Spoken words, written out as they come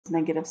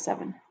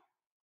-7.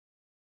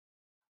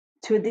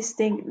 Two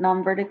distinct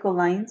non-vertical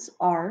lines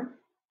are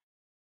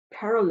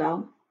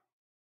parallel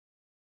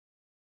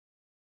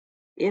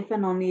if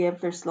and only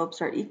if their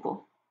slopes are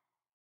equal.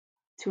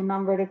 Two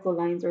non-vertical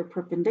lines are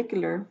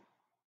perpendicular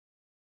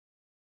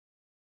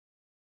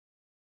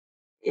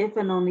if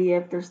and only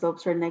if their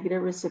slopes are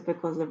negative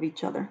reciprocals of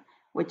each other,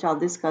 which I'll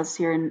discuss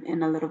here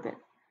in a little bit.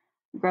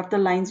 Graph the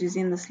lines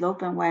using the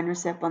slope and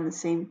y-intercept on the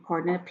same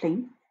coordinate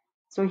plane.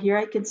 So here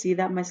I can see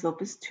that my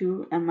slope is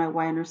 2 and my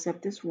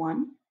y-intercept is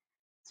 1.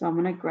 So I'm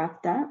going to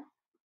graph that,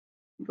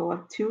 go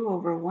up 2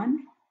 over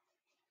 1.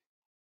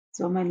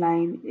 So my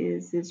line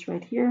is this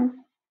right here.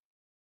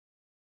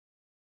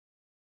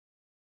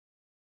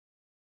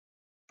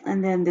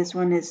 And then this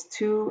one is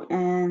 2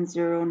 and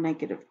 0,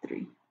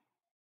 -3.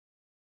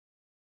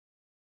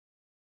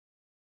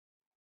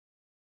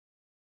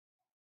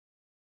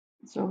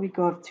 So we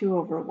go up 2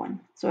 over 1.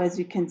 So as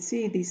you can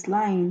see, these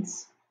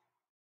lines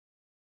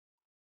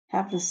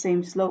have the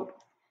same slope.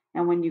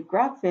 And when you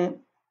graph it,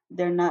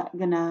 they're not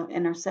going to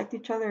intersect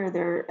each other.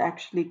 They're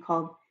actually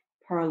called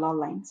parallel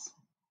lines.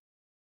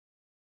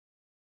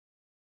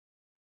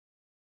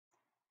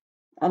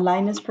 A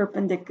line is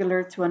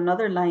perpendicular to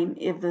another line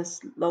if the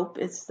slope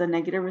is the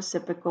negative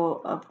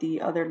reciprocal of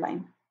the other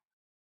line.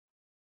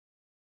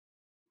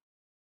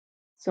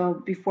 So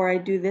before I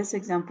do this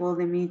example,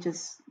 let me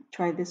just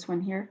try this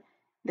one here.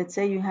 Let's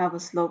say you have a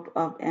slope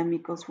of m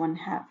equals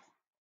 1/2.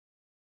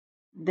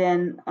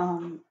 Then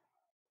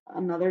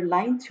another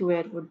line to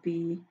it would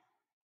be,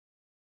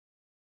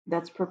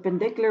 that's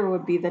perpendicular,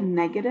 would be the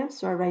negative.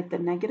 So I write the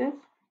negative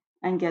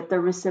and get the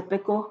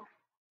reciprocal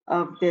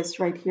of this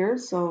right here.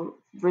 So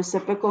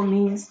reciprocal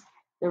means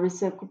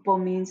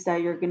that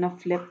you're going to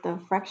flip the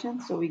fraction.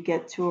 So we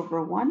get 2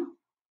 over 1.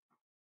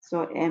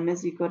 So m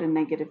is equal to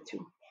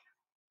 -2.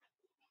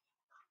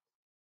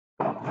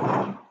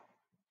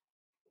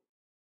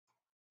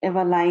 If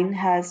a line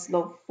has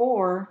slope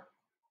 4,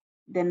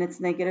 then it's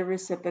negative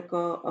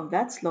reciprocal of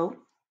that slope.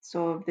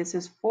 So if this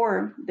is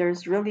 4,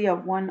 there's really a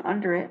 1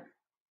 under it.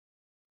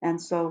 And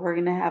so we're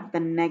going to have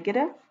the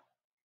negative,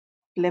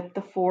 flip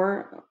the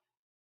 4,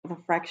 the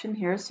fraction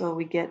here, so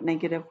we get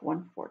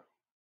 -1/4.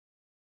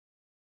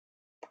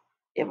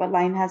 If a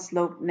line has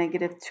slope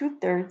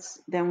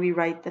 -2/3, then we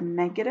write the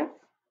negative.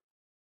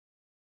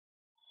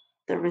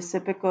 The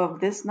reciprocal of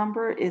this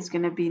number is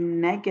going to be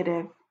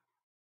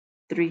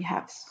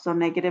 -3/2. So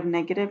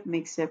negative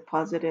makes it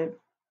positive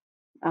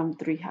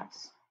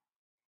 3/2.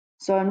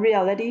 So in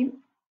reality,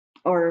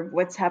 or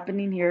what's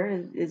happening here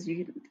is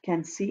you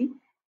can see,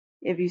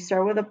 if you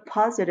start with a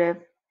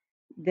positive,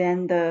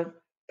 then the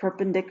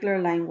perpendicular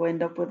line will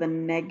end up with a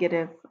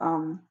negative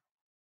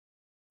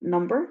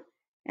number,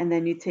 and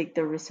then you take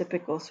the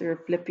reciprocal, so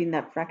you're flipping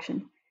that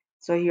fraction.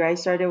 So here I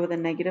started with a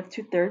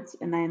 -2/3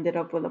 and I ended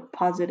up with a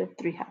positive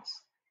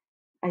 3/2.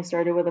 I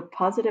started with a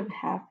positive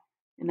 1/2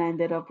 and I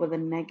ended up with a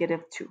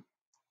 -2.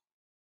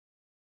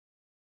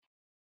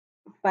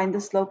 Find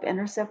the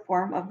slope-intercept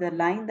form of the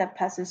line that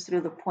passes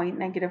through the point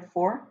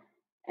 -4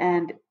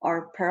 and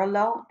are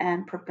parallel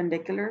and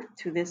perpendicular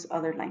to this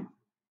other line.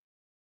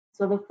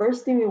 So the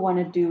first thing we want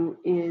to do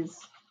is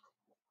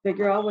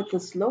figure out what the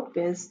slope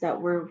is that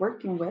we're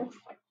working with.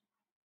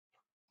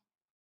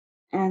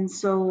 And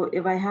so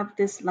if I have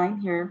this line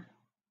here,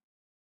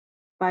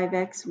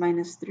 5x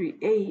minus 3,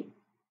 8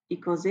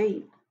 equals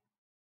 8,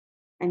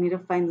 I need to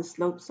find the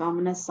slope. So I'm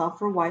going to solve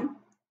for y.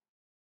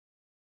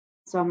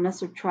 So I'm going to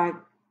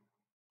subtract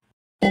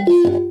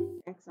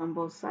x on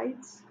both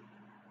sides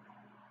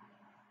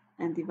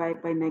and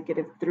divide by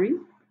 -3.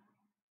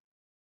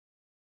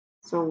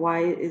 So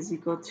y is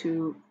equal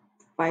to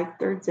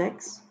 5/3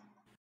 x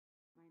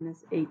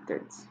minus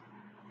 8/3.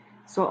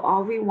 So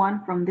all we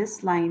want from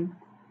this line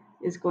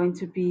is going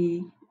to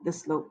be the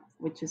slope,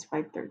 which is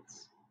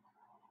 5/3.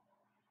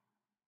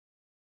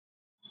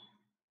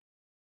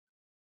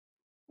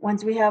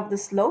 Once we have the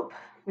slope,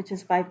 which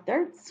is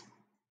 5/3,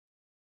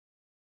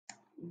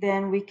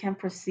 then we can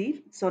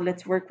proceed. So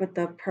let's work with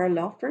the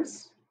parallel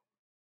first.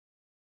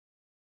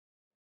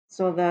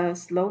 So the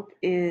slope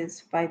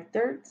is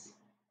 5/3,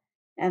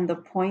 and the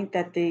point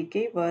that they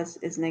gave us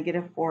is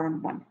 -4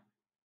 and 1.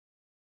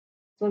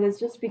 So this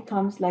just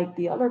becomes like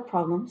the other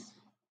problems.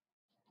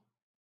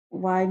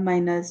 Y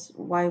minus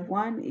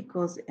y1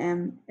 equals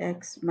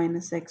mx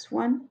minus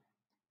x1.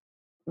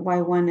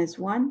 y1 is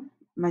 1.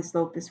 My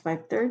slope is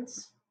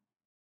 5/3.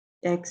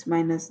 X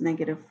minus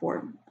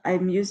 -4.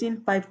 I'm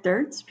using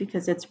 5/3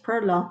 because it's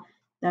parallel.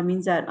 That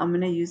means that I'm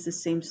going to use the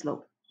same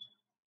slope.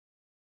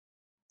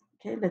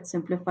 Okay, let's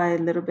simplify a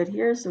little bit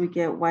here. So we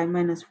get y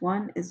minus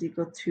 1 is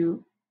equal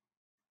to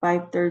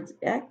 5/3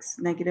 x.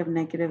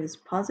 Negative is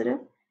positive.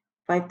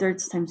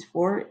 5/3 times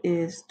 4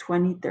 is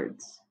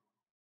 20/3.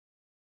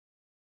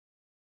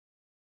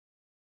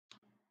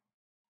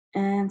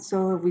 And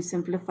so if we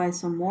simplify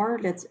some more,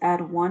 let's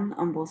add 1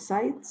 on both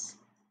sides.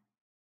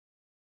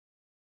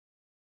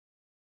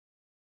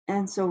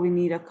 And so we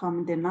need a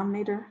common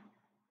denominator.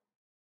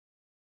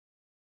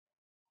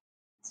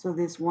 So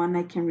this 1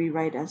 I can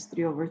rewrite as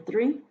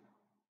 3/3.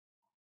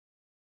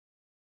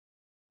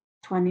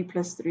 20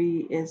 plus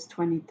 3 is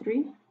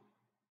 23.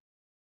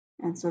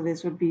 And so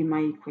this would be my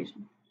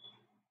equation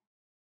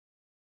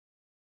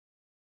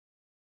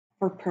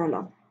for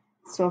parallel.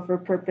 So for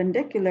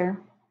perpendicular,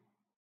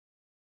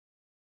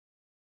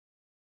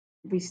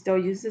 we still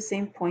use the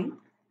same point.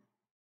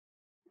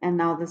 And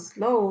now the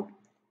slope,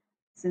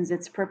 since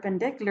it's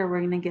perpendicular, we're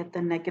going to get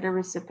the negative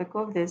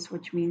reciprocal of this,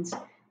 which means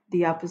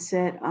the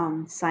opposite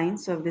sign.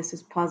 So if this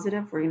is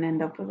positive, we're going to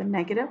end up with a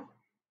negative,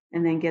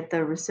 and then get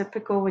the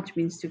reciprocal, which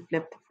means to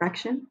flip the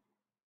fraction.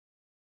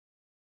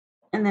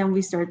 And then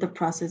we start the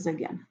process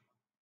again.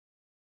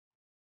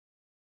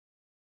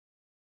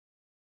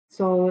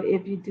 So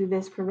if you do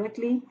this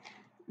correctly,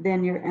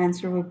 then your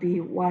answer would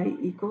be y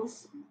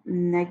equals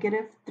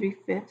negative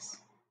 3/5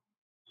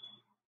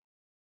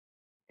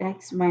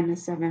 x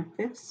minus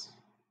 7/5.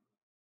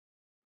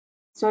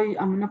 So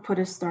I'm going to put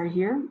a star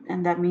here,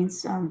 and that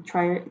means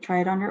try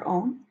it on your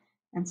own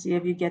and see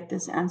if you get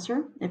this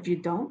answer. If you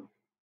don't,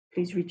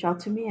 please reach out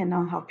to me and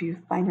I'll help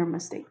you find your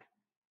mistake.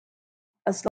 A